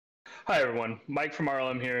Hi, everyone. Mike from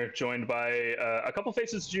RLM here, joined by a couple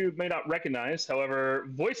faces you may not recognize, however,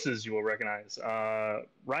 voices you will recognize.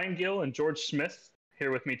 Ryan Gill and George Smith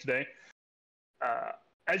here with me today.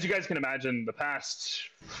 As you guys can imagine, the past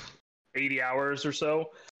 80 hours or so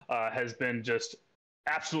has been just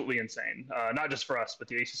absolutely insane, not just for us, but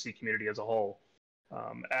the ACC community as a whole.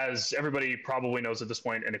 As everybody probably knows at this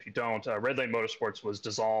point, and if you don't, Redline Motorsports was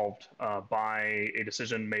dissolved by a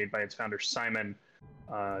decision made by its founder, Simon,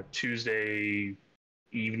 Tuesday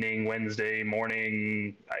evening, Wednesday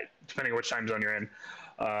morning, depending on which time zone you're in.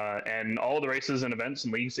 And all the races and events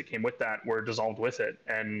and leagues that came with that were dissolved with it.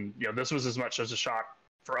 And, this was as much as a shock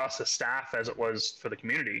for us as staff as it was for the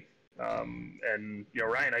community. And,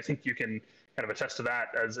 Ryan, I think you can kind of attest to that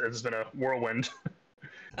as it's been a whirlwind.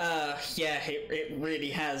 Yeah, it really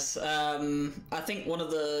has. I think one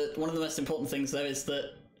of the most important things though is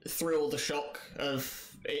that through all the shock of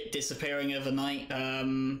it disappearing overnight,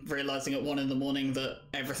 realizing at 1 a.m. that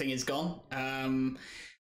everything is gone,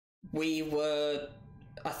 we were,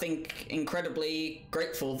 I think, incredibly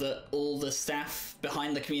grateful that all the staff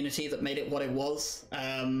behind the community that made it what it was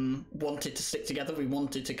wanted to stick together. We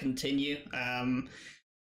wanted to continue.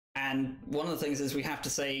 And one of the things is we have to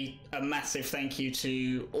say a massive thank you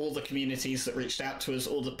to all the communities that reached out to us,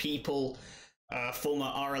 all the people, former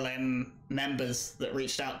RLM members that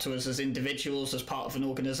reached out to us as individuals, as part of an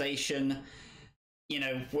organization.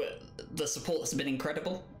 The support has been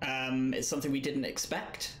incredible. It's something we didn't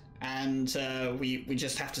expect. And we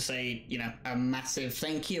just have to say, a massive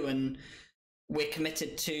thank you. And we're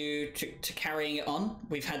committed to carrying it on.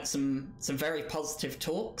 We've had some very positive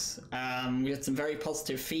talks. We had some very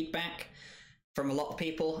positive feedback from a lot of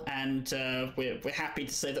people, and we're happy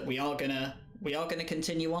to say that we are gonna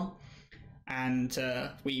continue on, and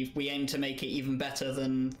we aim to make it even better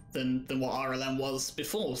than what RLM was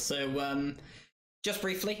before. So just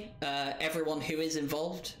briefly, everyone who is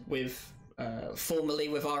involved with formerly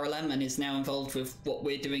with RLM and is now involved with what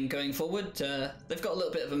we're doing going forward, they've got a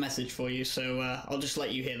little bit of a message for you, so I'll just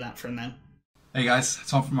let you hear that from them. Hey guys,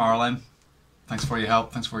 Tom from RLM. Thanks for your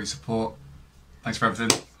help, thanks for your support, thanks for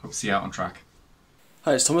everything. Hope to see you out on track.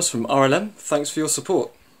 Hi, it's Thomas from RLM. Thanks for your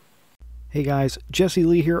support. Hey guys, Jesse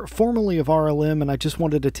Lee here, formerly of RLM, and I just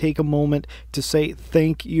wanted to take a moment to say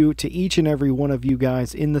thank you to each and every one of you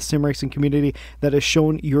guys in the sim racing community that has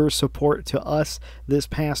shown your support to us this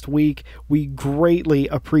past week. We greatly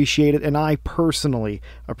appreciate it, and I personally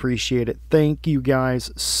appreciate it. Thank you guys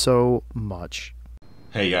so much.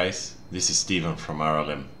 Hey guys, this is Steven from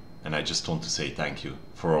RLM, and I just want to say thank you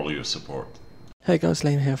for all your support. Hey guys,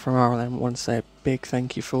 Liam here from RLM. I want to say a big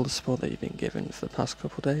thank you for all the support that you've been giving for the past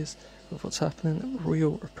couple of days of what's happening.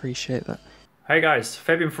 Real appreciate that. Hey guys,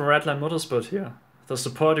 Fabian from Redline Motorsport here. The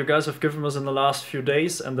support you guys have given us in the last few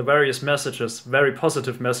days and the various messages, very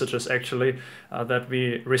positive messages actually, that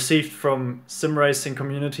we received from sim racing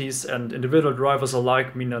communities and individual drivers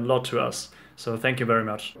alike mean a lot to us. So thank you very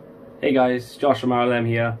much. Hey guys, Josh from RLM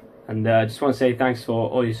here, and I just want to say thanks for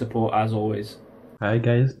all your support as always. Hi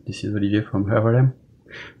guys, this is Olivier from RLM.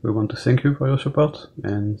 We want to thank you for your support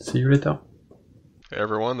and see you later. Hey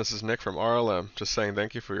everyone, this is Nick from RLM. Just saying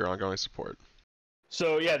thank you for your ongoing support.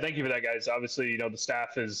 So yeah, thank you for that, guys. Obviously, the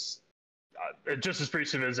staff is just as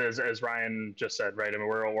appreciative as Ryan just said, right? I mean,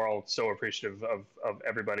 we're all so appreciative of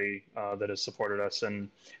everybody that has supported us. And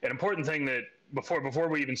an important thing that before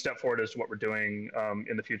we even step forward as to what we're doing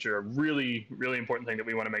in the future, a really, really important thing that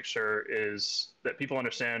we want to make sure is that people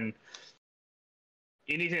understand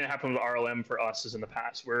anything that happened with RLM for us is in the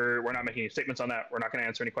past. We're not making any statements on that. We're not going to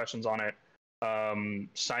answer any questions on it.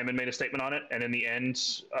 Simon made a statement on it, and in the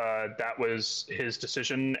end, that was his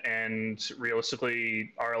decision, and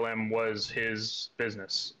realistically, RLM was his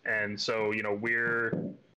business. And so,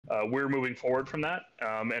 we're moving forward from that,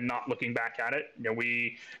 and not looking back at it.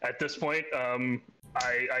 We, at this point,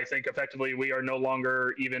 I think effectively we are no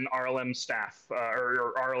longer even RLM staff,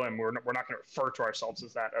 or RLM. We're not going to refer to ourselves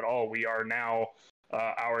as that at all. We are now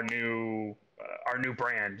our new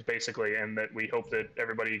brand, basically, and that we hope that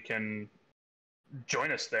everybody can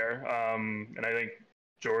join us there. And I think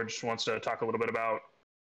George wants to talk a little bit about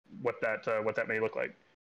what that may look like.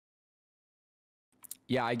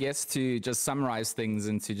 Yeah, I guess to just summarize things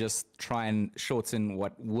and to just try and shorten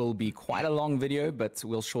what will be quite a long video, but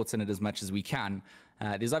we'll shorten it as much as we can.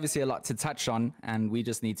 There's obviously a lot to touch on, and we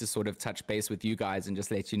just need to sort of touch base with you guys and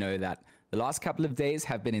just let you know that the last couple of days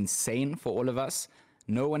have been insane for all of us.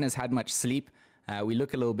 No one has had much sleep. We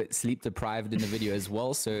look a little bit sleep deprived in the video as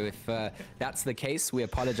well. So if that's the case, we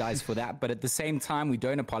apologize for that. But at the same time, we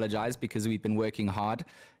don't apologize because we've been working hard.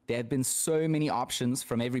 There have been so many options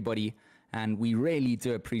from everybody, and we really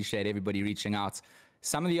do appreciate everybody reaching out.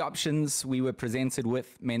 Some of the options we were presented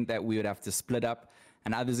with meant that we would have to split up,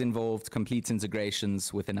 and others involved complete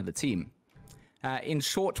integrations with another team. In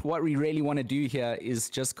short, what we really want to do here is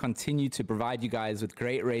just continue to provide you guys with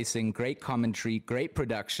great racing, great commentary, great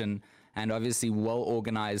production, and obviously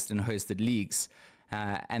well-organized and hosted leagues.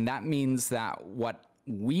 And that means that what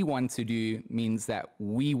we want to do means that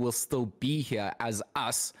we will still be here as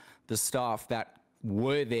us, the staff that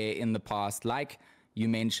were there in the past. Like you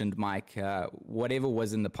mentioned, Mike, whatever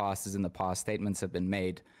was in the past is in the past. Statements have been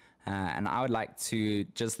made. And I would like to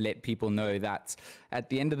just let people know that at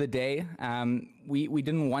the end of the day, we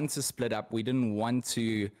didn't want to split up. We didn't want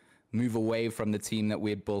to move away from the team that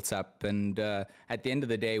we had built up. And at the end of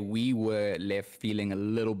the day, we were left feeling a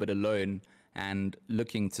little bit alone and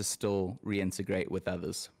looking to still reintegrate with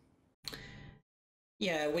others.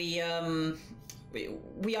 Yeah, we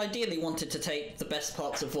ideally wanted to take the best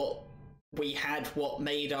parts of what we had, what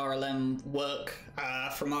made RLM work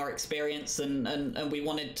from our experience, and we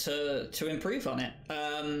wanted to improve on it.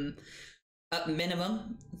 At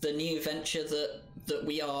minimum, the new venture that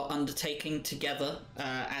we are undertaking together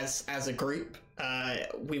as a group,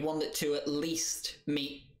 we want it to at least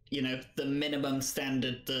meet, you know, the minimum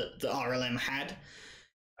standard that RLM had.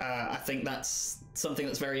 I think that's something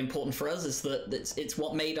that's very important for us, is that it's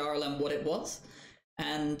what made RLM what it was.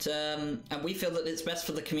 And we feel that it's best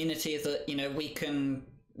for the community that, you know, we can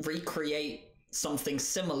recreate something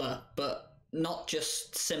similar, but not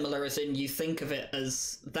just similar as in you think of it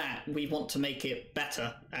as that. We want to make it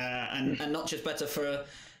better, and not just better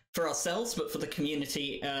for ourselves, but for the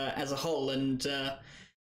community as a whole. And to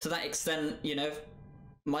that extent, you know,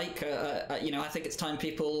 Mike, you know, I think it's time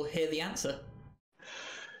people hear the answer.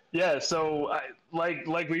 Yeah, so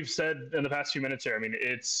like we've said in the past few minutes here, I mean,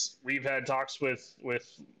 we've had talks with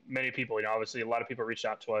many people. You know, obviously a lot of people reached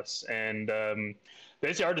out to us, and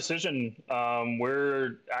basically our decision,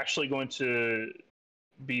 we're actually going to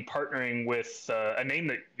be partnering with a name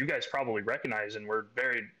that you guys probably recognize, and we're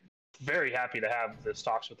very, very happy to have this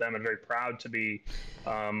talks with them, and very proud to be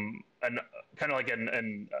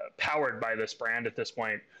powered by this brand at this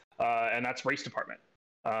point, and that's Race Department.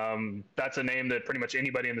 That's a name that pretty much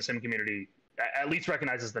anybody in the sim community at least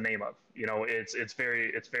recognizes the name of. You know, it's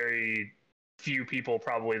very few people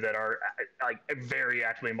probably that are like very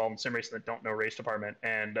actively involved in sim racing that don't know Race Department.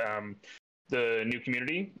 And the new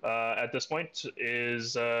community at this point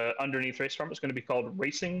is underneath Race Department. It's going to be called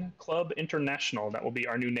Racing Club International. That will be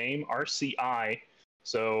our new name, RCI.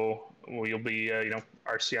 So we'll be, you know,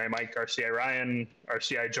 RCI Mike, RCI Ryan,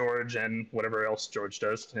 RCI George, and whatever else George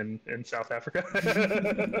does in South Africa.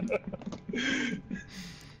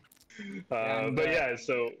 But yeah,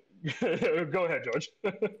 so go ahead, George.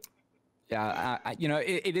 Yeah, you know,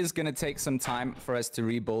 it is going to take some time for us to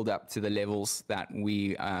rebuild up to the levels that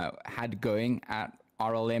we had going at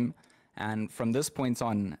RLM. And from this point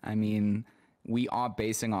on, I mean, we are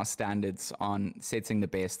basing our standards on setting the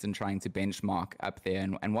best and trying to benchmark up there.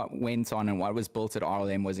 And what went on and what was built at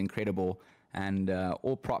RLM was incredible. And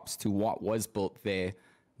all props to what was built there.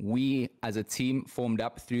 We, as a team, formed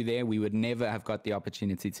up through there. We would never have got the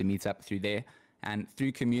opportunity to meet up through there. And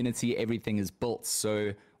through community, everything is built.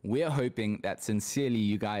 So we're hoping that sincerely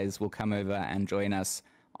you guys will come over and join us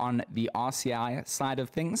on the RCI side of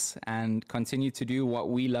things and continue to do what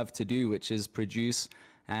we love to do, which is produce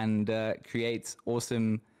and create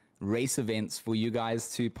awesome race events for you guys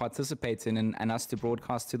to participate in and us to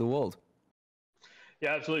broadcast to the world.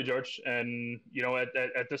 Yeah, absolutely, George. And you know, at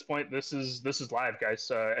this point, this is live, guys.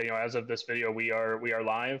 You know, as of this video, we are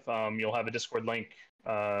live. You'll have a Discord link.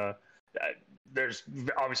 There's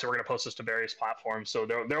obviously we're going to post this to various platforms, so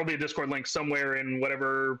there will be a Discord link somewhere in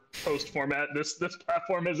whatever post format this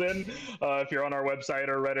platform is in. If you're on our website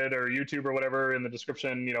or Reddit or YouTube or whatever, in the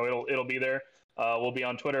description, you know, it'll be there. We'll be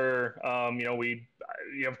on Twitter. You know,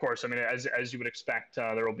 of course, I mean, as you would expect,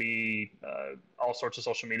 there will be all sorts of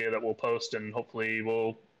social media that we'll post, and hopefully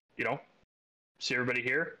we'll, you know, see everybody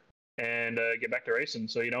here and get back to racing.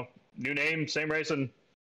 So, you know, new name, same racing,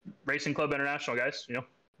 Racing Club International, guys. You know,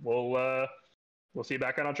 we'll see you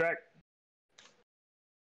back on track.